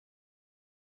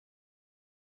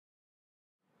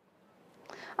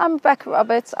I'm Rebecca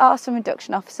Roberts, Arson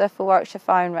Reduction Officer for Warwickshire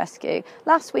Fire and Rescue.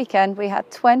 Last weekend we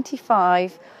had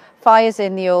 25 fires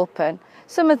in the open.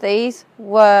 Some of these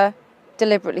were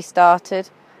deliberately started,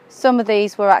 some of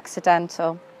these were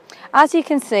accidental. As you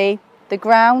can see, the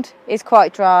ground is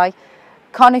quite dry.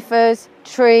 Conifers,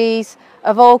 trees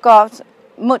have all got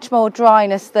much more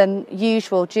dryness than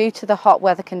usual due to the hot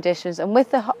weather conditions, and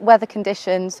with the hot weather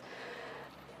conditions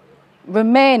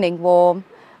remaining warm,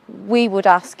 we would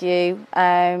ask you,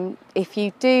 if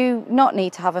you do not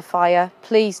need to have a fire,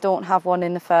 please don't have one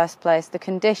in the first place. The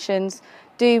conditions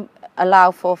do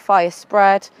allow for fire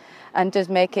spread and does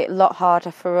make it a lot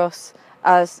harder for us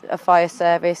as a fire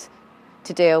service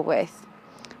to deal with.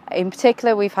 In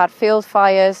particular, we've had field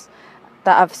fires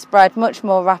that have spread much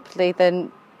more rapidly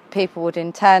than people would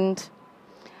intend.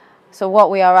 So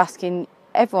what we are asking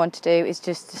everyone to do is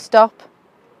just to stop,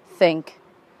 think,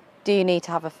 do you need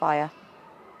to have a fire?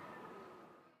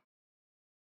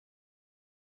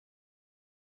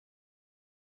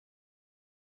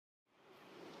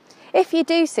 If you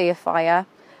do see a fire,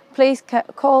 please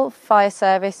call fire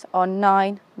service on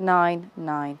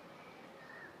 999.